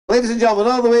Ladies and gentlemen,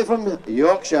 all the way from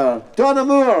Yorkshire, Donna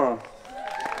Moore.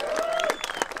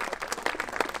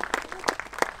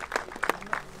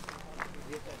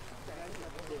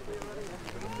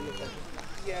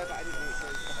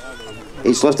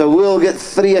 Each lifter will get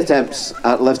 3 attempts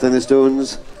at lifting the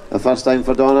stones. The first time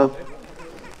for Donna.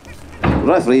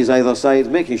 Referees either side,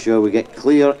 making sure we get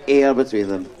clear air between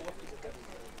them.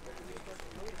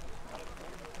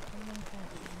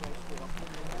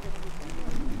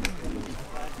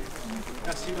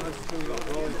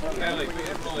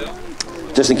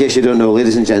 Just in case you don't know,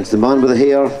 ladies and gents, the man with the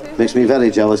hair makes me very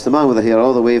jealous. The man with the hair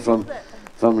all the way from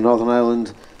Northern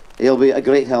Ireland. He'll be a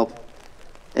great help,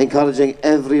 encouraging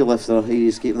every lifter.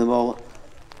 He's keeping them all,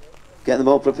 getting them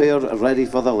all prepared, ready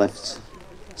for the lifts.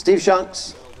 Steve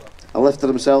Shanks, a lifter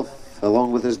himself,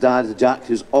 along with his dad, Jack,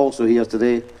 who's also here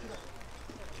today.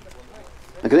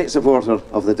 A great supporter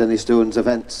of the Dinnie Stones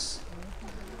events.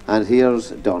 And here's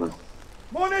Donna.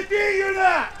 Money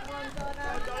unit!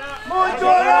 Come on,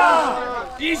 Donna!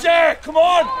 Easy, come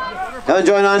on! Come and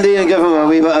join Andy and give him a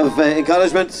wee bit of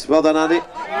encouragement. Well done, Andy.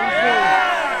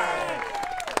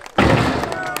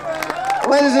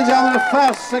 Ladies and gentlemen, the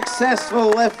first successful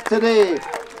lift today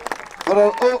for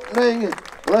our opening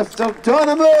lift of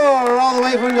Donna Moore, all the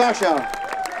way from Yorkshire,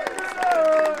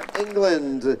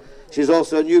 England. She's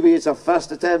also a newbie. It's her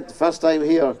first attempt, first time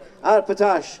here at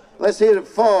Potarch. Let's hear it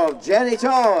for Jenny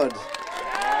Todd.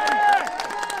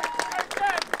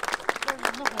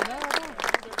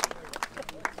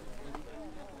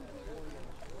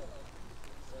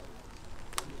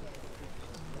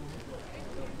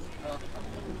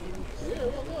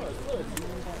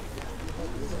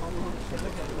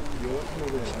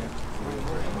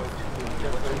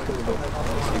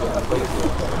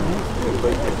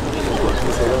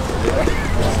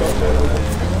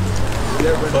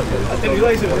 I didn't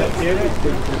realise it was up here.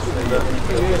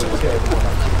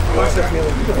 I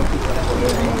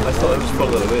thought it was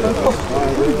further away.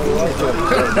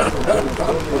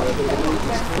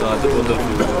 No, I didn't wonder if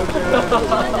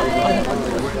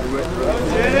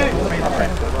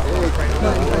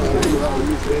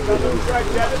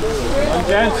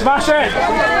smash it!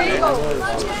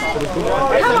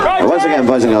 Once again,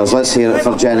 boys and girls, let's hear it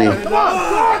for Jenny.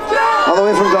 All the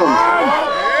way from Dom.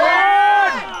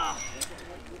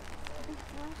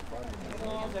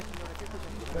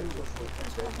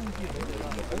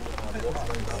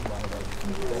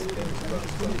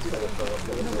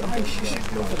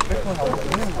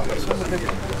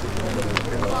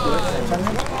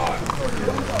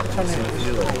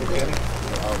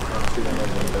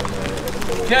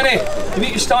 Jenny, you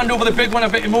need to stand over the big one a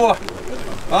bit more.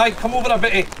 Aye, come over a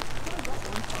bit.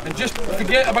 And just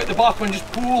forget about the back one,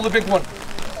 just pull the big one.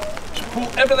 Just pull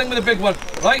everything with the big one,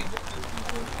 right?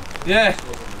 Yeah.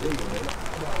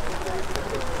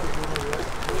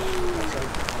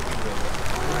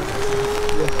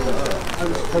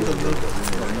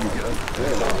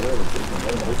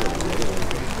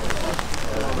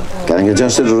 Getting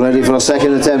adjusted, ready for a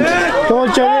second attempt. Come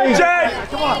on, Jenny!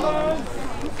 Come on!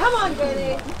 Come on,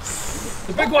 Jenny!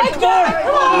 The big one, come on!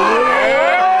 Come on!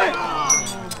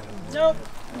 Nope.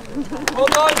 Well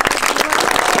done!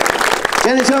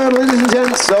 Jenny Todd, ladies and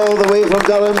gents, all the way from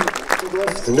Durham.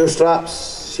 No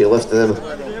straps, she lifted them.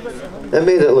 It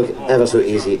made it look ever so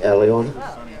easy early on.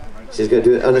 She's going to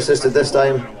do it unassisted this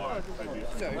time,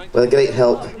 with a great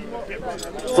help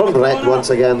from Brett once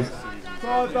again.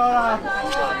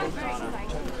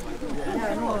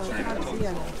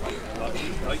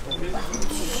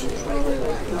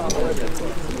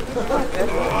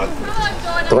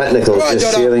 Brett Nichols is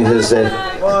sharing his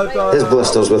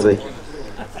blisters with me.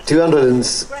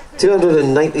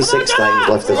 296 times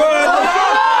lifted.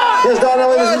 Here's Donna,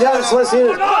 ladies and gents, let's hear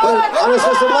it.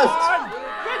 Unassisted lift.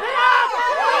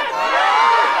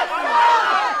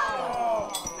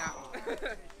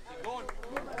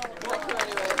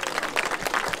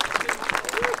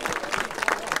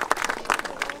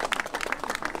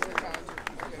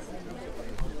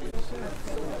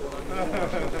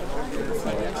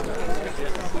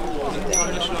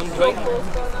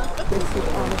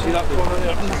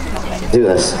 Do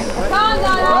this. Come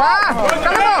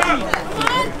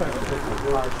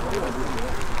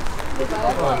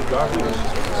on, Donna! Come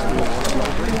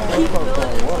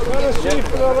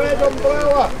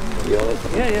on! Yeah.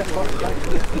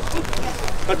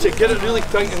 That's it, get it really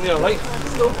tight in there, right?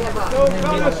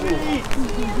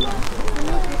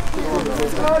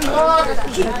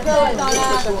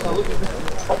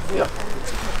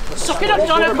 Suck it up,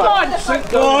 Donna, come on!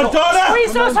 Go on, Donna!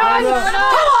 Squeeze those hands!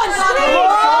 Come on,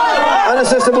 squeeze!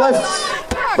 Unassisted lifts.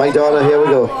 By Donna, here we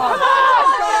go. Come on!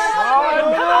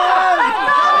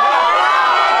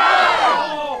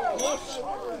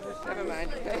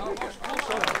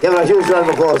 Give her a huge round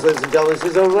of applause, ladies and gentlemen.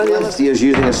 She's already on he is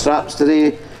using his straps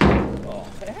today.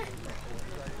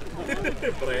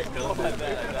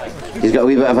 He's got a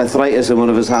wee bit of arthritis in one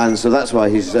of his hands, so that's why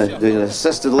he's doing an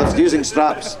assisted lift using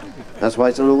straps. That's why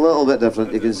it's a little bit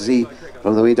different. You can see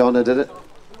from the way Donna did it.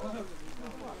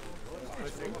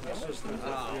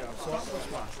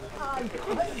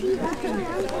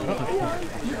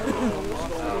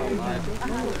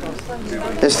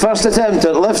 His first attempt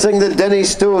at lifting the Dinnie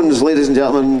Stones, ladies and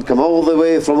gentlemen, come all the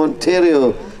way from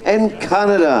Ontario in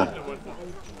Canada.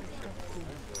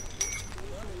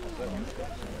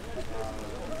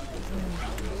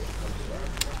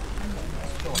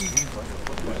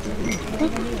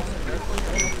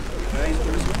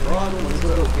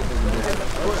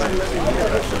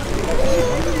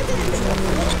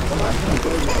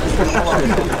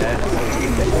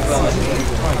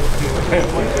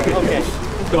 Okay.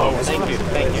 No. Thank you.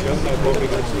 Thank you.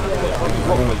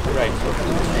 Right.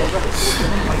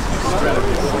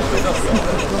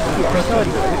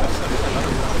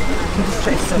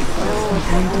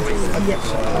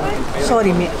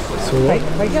 Sorry, mate.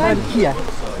 Right here.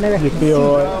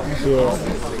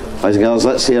 Boys and girls,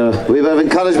 let's hear a wee bit of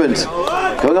encouragement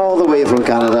coming all the way from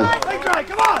Canada.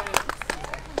 Come on.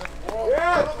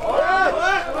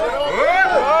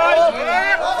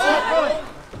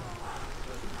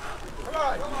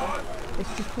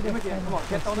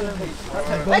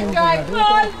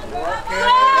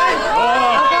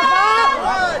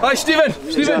 Hi, Stephen.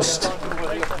 Just.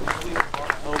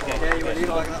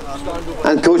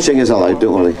 And coaching is allowed,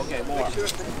 don't worry.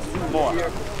 More.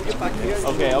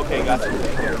 Okay, okay, gotcha.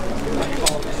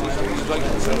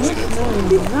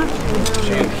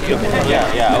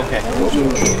 Yeah, okay.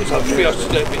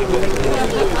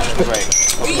 Right.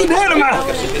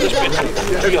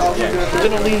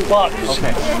 Gonna lean back.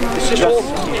 Okay.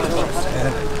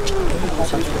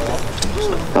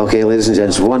 Okay, ladies and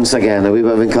gents, once again, a wee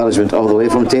bit of encouragement all the way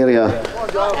from Ontario.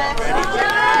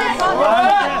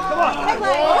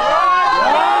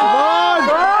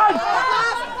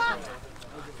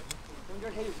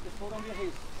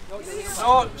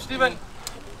 No, Stephen.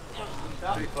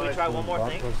 Can we try one more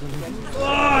thing?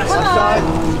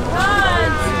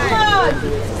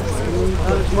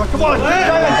 Come on.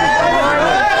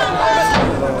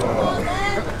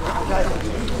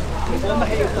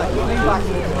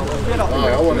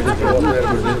 I wanted to go up there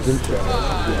with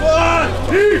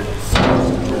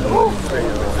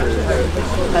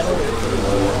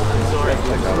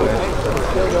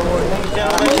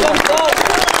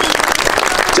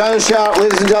Giles Sharpe,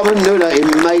 ladies and gentlemen, knew that he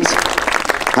might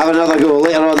have another go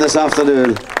later on this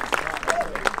afternoon.